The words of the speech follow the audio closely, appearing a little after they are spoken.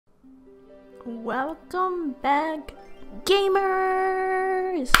Welcome back,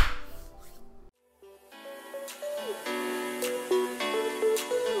 gamers!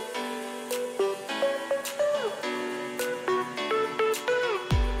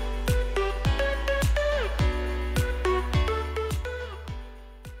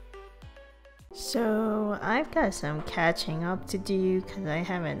 So I've got some catching up to do because I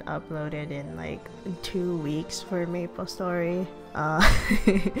haven't uploaded in like 2 weeks for Maplestory.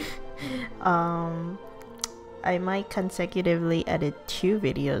 I might consecutively edit 2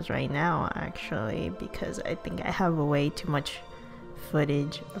 videos right now actually, because I think I have way too much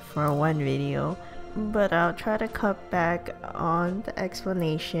footage for 1 video. But I'll try to cut back on the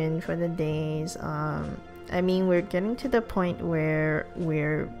explanation for the days. I mean, we're getting to the point where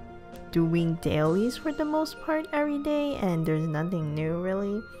we're doing dailies for the most part every day and there's nothing new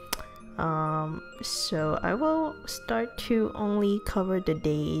really. So I will start to only cover the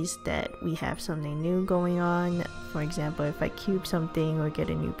days that we have something new going on. For example, if I cube something or get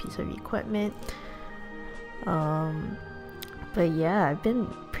a new piece of equipment. But yeah, I've been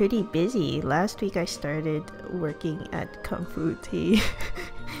pretty busy. Last week I started working at Kung Fu Tea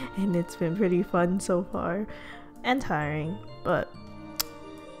and it's been pretty fun so far and tiring, but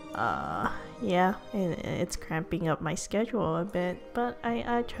yeah, it's cramping up my schedule a bit, but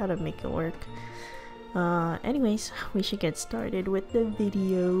I try to make it work. Anyways, we should get started with the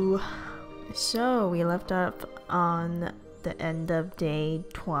video. So we left up on the end of day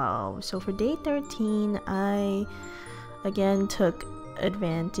 12. So for day 13, I again took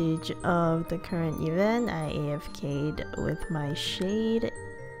advantage of the current event. I AFK'd with my shade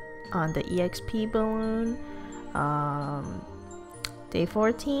on the EXP balloon. Day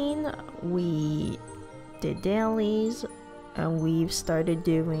 14, we did dailies, and we've started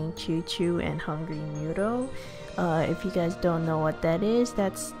doing Choo Choo and Hungry Muto. If you guys don't know what that is,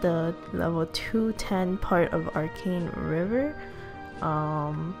 that's the level 210 part of Arcane River.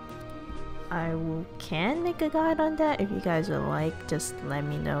 I can make a guide on that if you guys would like, just let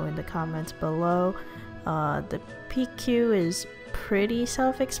me know in the comments below. The PQ is pretty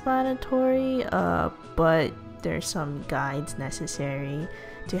self-explanatory, but there's some guides necessary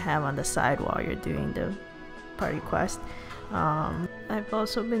to have on the side while you're doing the party quest. I've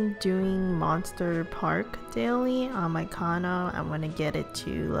also been doing Monster Park daily on my Kanna. I want to get it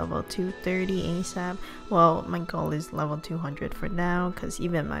to level 230 ASAP. Well, my goal is level 200 for now because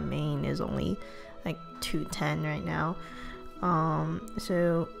even my main is only like 210 right now.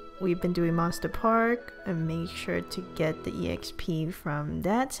 So we've been doing Monster Park and make sure to get the EXP from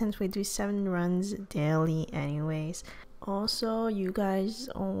that since we do 7 runs daily anyways. Also, you guys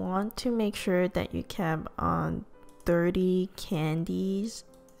want to make sure that you cap on 30 candies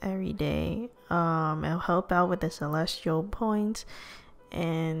every day. It'll help out with the celestial points,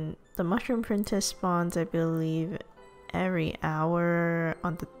 and the mushroom princess spawns I believe every hour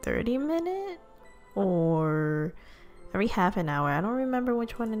on the 30-minute or every half an hour. I don't remember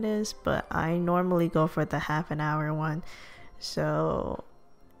which one it is, but I normally go for the half an hour one. So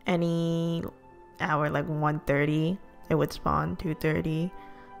any hour like 1:30 it would spawn, 2:30,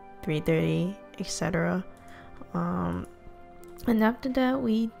 3:30, etc. And after that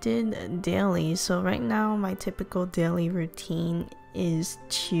we did daily. So right now my typical daily routine is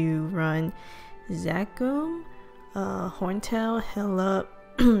to run Zakum, Horntail, Hilla,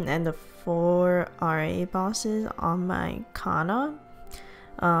 and the 4 RA bosses on my Kanna,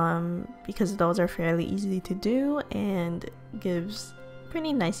 because those are fairly easy to do and gives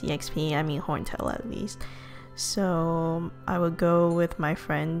pretty nice EXP, I mean Horntail at least. So I would go with my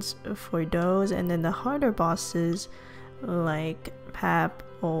friends for those, and then the harder bosses like Pap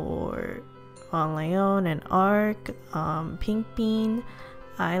or Von Leon and Arc, Pink Bean,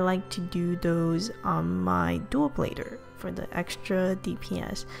 I like to do those on my dual blader for the extra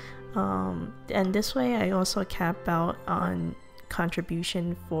DPS. And this way I also cap out on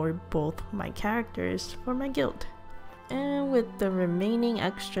contribution for both my characters for my guild. And with the remaining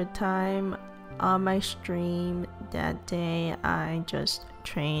extra time on my stream that day, I just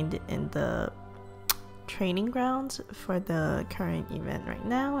trained in the training grounds for the current event right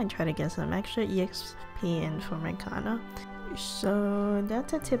now and try to get some extra EXP in for my Kanna. So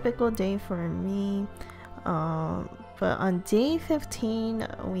that's a typical day for me. But on day 15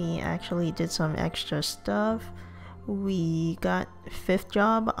 we actually did some extra stuff. We got 5th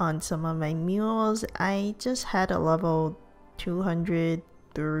job on some of my mules. I just had a level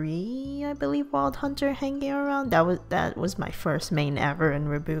 203 I believe Wild Hunter hanging around. That was my first main ever in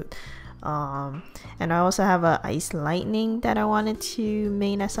Reboot. And I also have a Ice Lightning that I wanted to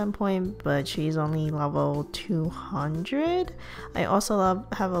main at some point, but she's only level 200. I also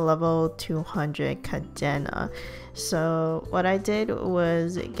have a level 200 Cadena. So what I did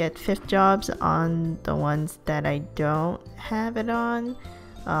was get 5th jobs on the ones that I don't have it on,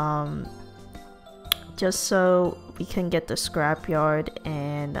 just so we can get the scrapyard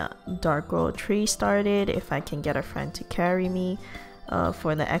and dark roll tree started. If I can get a friend to carry me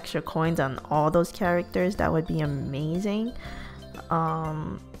for the extra coins on all those characters, that would be amazing.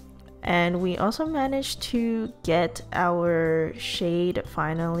 And we also managed to get our shade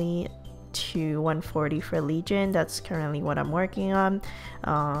finally to 140 for Legion. That's currently what I'm working on.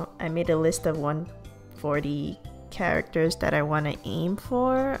 I made a list of 140 characters that I want to aim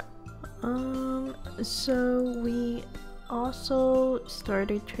for. So we also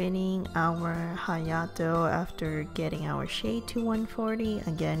started training our Hayato after getting our shade to 140.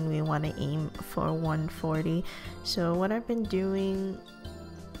 Again, we want to aim for 140. So what I've been doing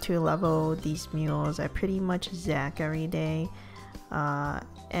to level these mules, I pretty much Zac every day.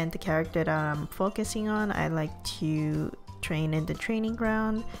 And the character that I'm focusing on, I like to train in the training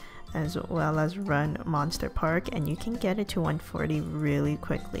ground as well as run Monster Park, and you can get it to 140 really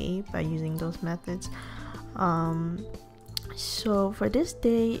quickly by using those methods. So for this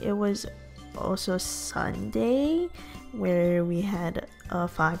day, it was also Sunday, where we had a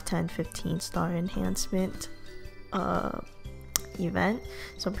 5, 10, 15 star enhancement event.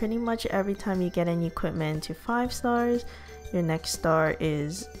 So pretty much every time you get an equipment to 5 stars, your next star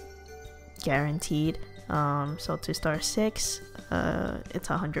is guaranteed. So to star 6, it's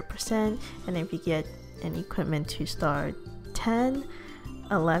 100%, and if you get an equipment to star 10,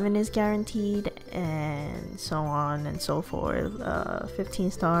 11 is guaranteed, and so on and so forth.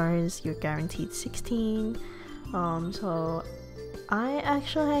 15 stars, you're guaranteed 16. So I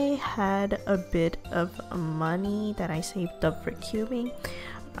actually had a bit of money that I saved up for cubing.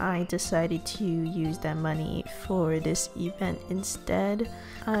 I decided to use that money for this event instead.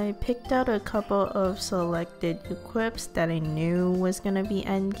 I picked out a couple of selected equips that I knew was gonna be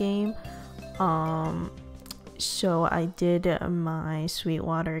endgame. So I did my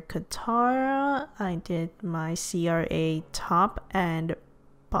Sweetwater Katara, I did my CRA top and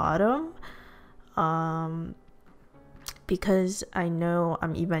bottom, because I know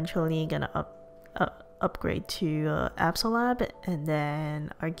I'm eventually gonna upgrade to AbsoLab and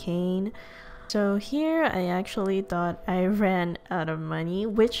then Arcane. So here I actually thought I ran out of money,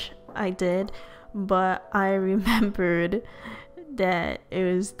 which I did, but I remembered that it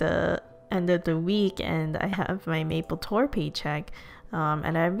was the end of the week and I have my Maplestory paycheck,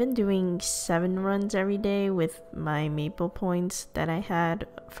 and I've been doing 7 runs every day with my Maple points that I had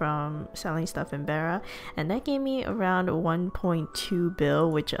from selling stuff in Bara, and that gave me around 1.2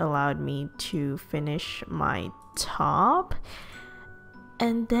 bill, which allowed me to finish my top.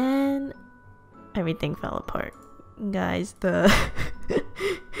 And then everything fell apart, guys. The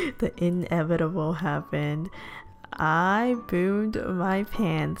inevitable happened. I boomed my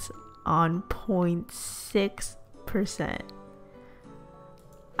pants on 0.6%.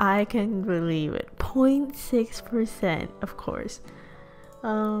 I can believe it. 0.6%, of course.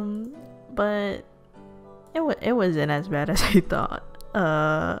 But it wasn't as bad as I thought.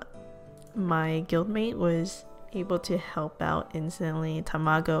 My guildmate was able to help out instantly.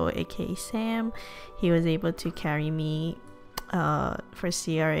 Tamago, aka Sam, he was able to carry me for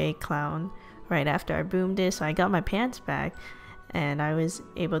CRA Clown right after I boomed it, so I got my pants back and I was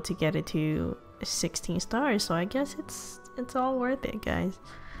able to get it to 16 stars, so I guess it's all worth it, guys.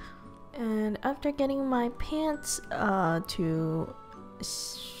 And after getting my pants to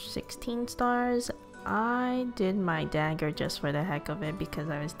 16 stars, I did my dagger just for the heck of it, because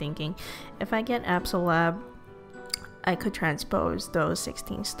I was thinking if I get AbsoLab, I could transpose those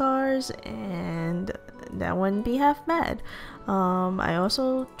 16 stars and that wouldn't be half bad. I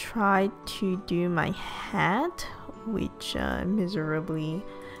also tried to do my hat, which miserably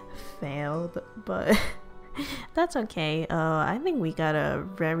failed, but that's okay. I think we got a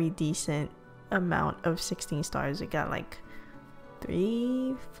very decent amount of 16 stars. We got like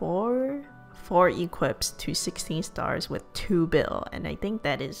 4 equips to 16 stars with 2 bill, and I think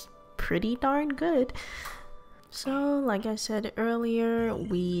that is pretty darn good. So like I said earlier,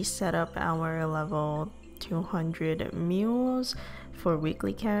 we set up our level 200 mules for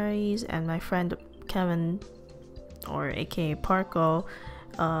weekly carries, and my friend Kevin, or aka Parko,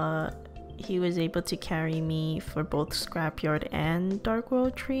 he was able to carry me for both Scrapyard and Dark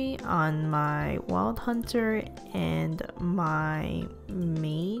World Tree on my Wild Hunter and my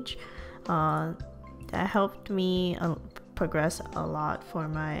Mage. That helped me progressed a lot for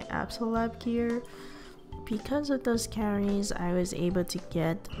my AbsoLab gear. Because of those carries, I was able to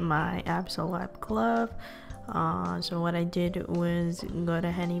get my AbsoLab glove. So what I did was go to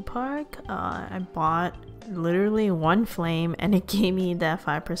Henny Park. I bought literally one flame and it gave me that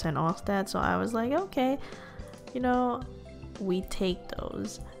 5% off stat. So I was like, okay, you know, we take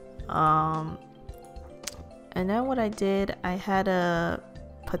those. And then what I did, I had a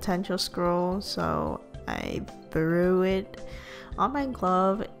potential scroll, so I threw it on my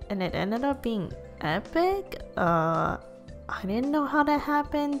glove and it ended up being epic. I didn't know how that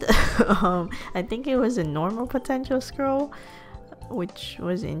happened. I think it was a normal potential scroll, which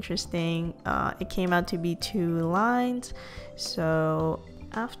was interesting. It came out to be 2 lines, so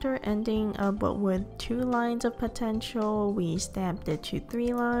after ending up with 2 lines of potential, we stamped it to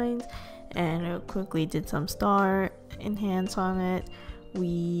 3 lines and quickly did some star enhance on it.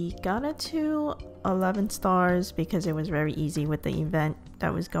 We got it to 11 stars because it was very easy with the event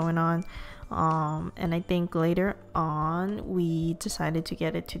that was going on. And I think later on we decided to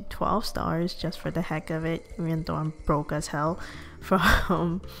get it to 12 stars just for the heck of it, even though I'm broke as hell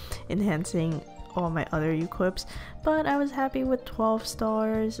from enhancing all my other equips, but I was happy with 12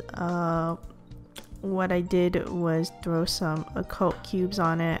 stars. What I did was throw some occult cubes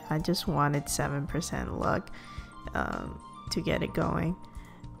on it. I just wanted 7% luck to get it going.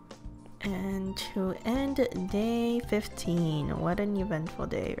 And to end day 15, what an eventful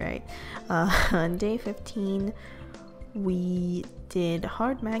day, right? On day 15, we did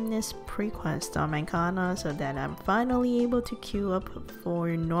hard Magnus Prequests on my Kanna so that I'm finally able to queue up for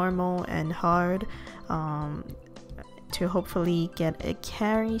normal and hard to hopefully get a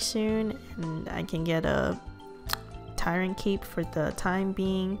carry soon, and I can get a Tyrant Cape for the time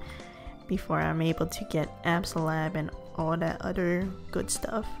being before I'm able to get AbsoLab and all that other good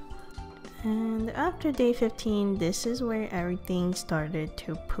stuff. And after day 15, this is where everything started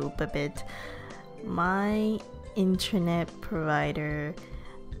to poop a bit. My internet provider,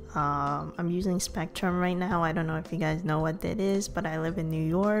 I'm using Spectrum right now. I don't know if you guys know what that is, but I live in New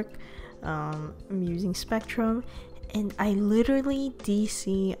York. I'm using Spectrum, and I literally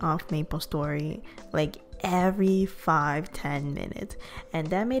DC off Maplestory like every 5-10 minutes, and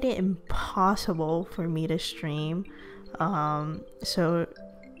that made it impossible for me to stream. So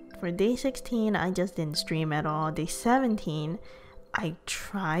for day 16, I just didn't stream at all. Day 17, I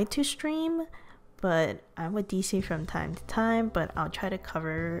tried to stream, but I would DC from time to time, but I'll try to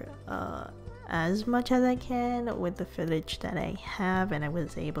cover as much as I can with the footage that I have and I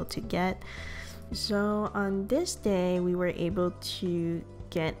was able to get. So on this day, we were able to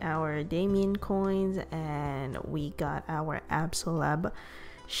get our Damien coins and we got our AbsoLab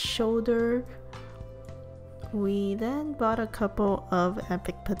Shoulder. We then bought a couple of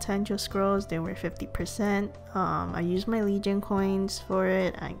epic potential scrolls. They were 50%. I used my Legion coins for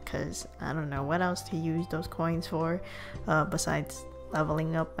it because I don't know what else to use those coins for besides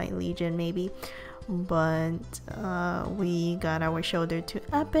leveling up my Legion maybe. But we got our shoulder to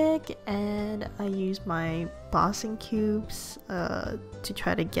epic, and I used my bossing cubes to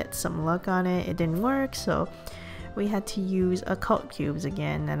try to get some luck on it. It didn't work, so we had to use occult cubes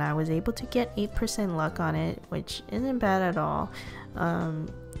again, and I was able to get 8% luck on it, which isn't bad at all. I'm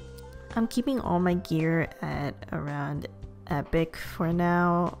keeping all my gear at around epic for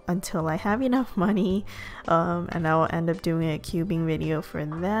now until I have enough money, and I'll end up doing a cubing video for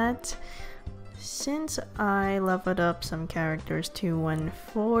that. Since I leveled up some characters to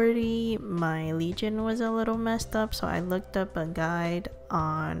 140, my Legion was a little messed up, so I looked up a guide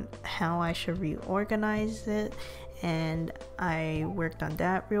on how I should reorganize it, and I worked on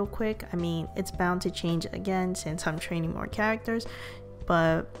that real quick. I mean, it's bound to change again since I'm training more characters,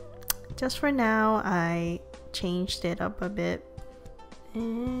 but just for now, I changed it up a bit.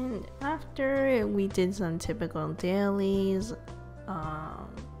 And after we did some typical dailies,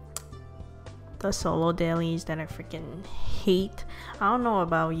 the solo dailies that I freaking hate. I don't know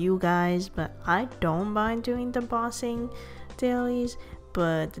about you guys, but I don't mind doing the bossing dailies,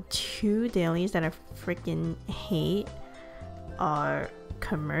 but the 2 dailies that I freaking hate are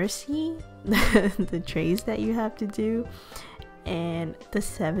Commercy, the trades that you have to do, and the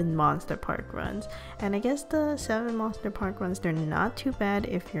 7 monster park runs. And I guess the 7 monster park runs, they're not too bad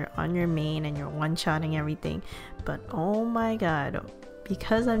if you're on your main and you're one-shotting everything, but oh my god,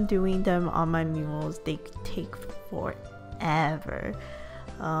 because I'm doing them on my mules, they take forever.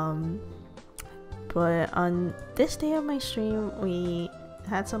 But on this day of my stream, we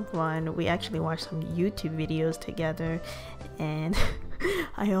had some fun. We actually watched some YouTube videos together, and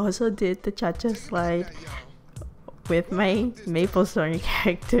I also did the cha-cha slide with my Maplestory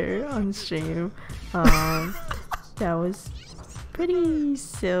character on stream. That was pretty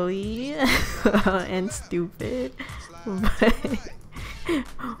silly and stupid, but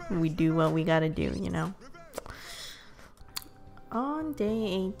we do what we gotta do, you know. On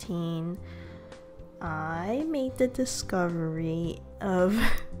day 18, I made the discovery of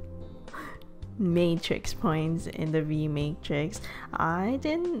matrix points in the V matrix. I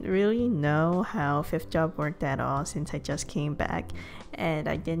didn't really know how 5th job worked at all since I just came back, and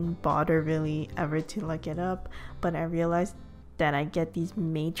I didn't bother really ever to look it up, but I realized that I get these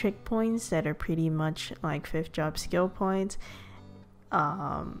matrix points that are pretty much like 5th job skill points.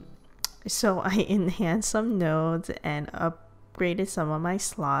 So I enhanced some nodes and upgraded some of my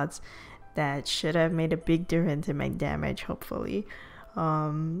slots that should have made a big difference in my damage, hopefully.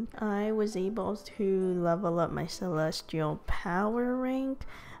 I was able to level up my celestial power rank.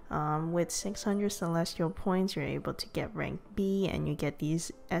 With 600 celestial points, you're able to get rank B, and you get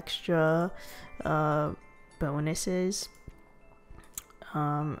these extra bonuses.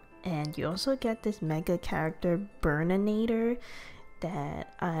 And you also get this mega character Burninator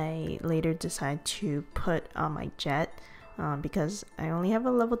that I later decided to put on my jet, because I only have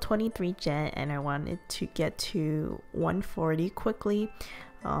a level 23 jet and I wanted to get to 140 quickly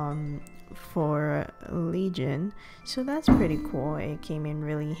for Legion, so that's pretty cool. It came in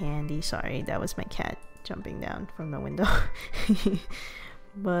really handy. Sorry, that was my cat jumping down from the window.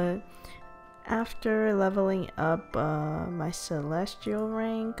 But after leveling up my celestial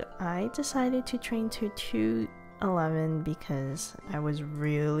rank, I decided to train to 211 because I was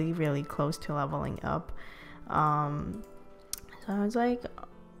really close to leveling up. So I was like,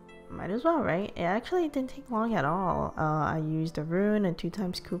 might as well, right? It actually didn't take long at all. I used a rune, a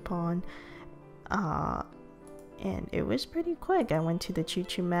 2x coupon, and it was pretty quick. I went to the Choo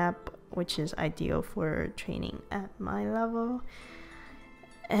Choo map, which is ideal for training at my level,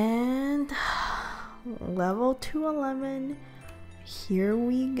 and level 211, here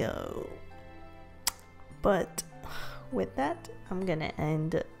we go. But with that, I'm gonna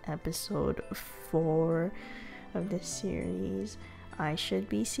end episode 4 of this series. I should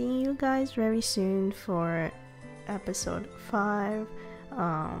be seeing you guys very soon for episode 5.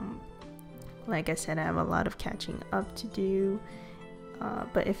 Like I said, I have a lot of catching up to do,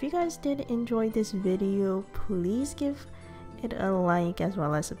 but if you guys did enjoy this video, please give it a like as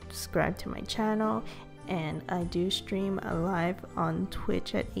well as subscribe to my channel. And I do stream live on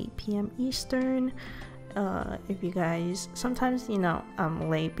Twitch at 8 p.m. Eastern. If you guys, sometimes, you know, I'm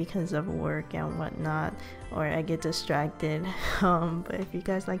late because of work and whatnot, or I get distracted, but if you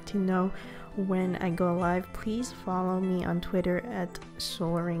guys like to know when I go live, please follow me on Twitter at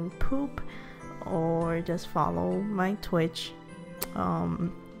soaringpoop, or just follow my Twitch,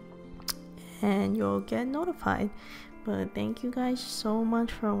 and you'll get notified. But thank you guys so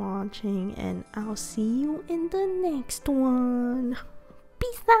much for watching, and I'll see you in the next one.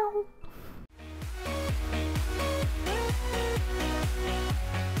 Peace out.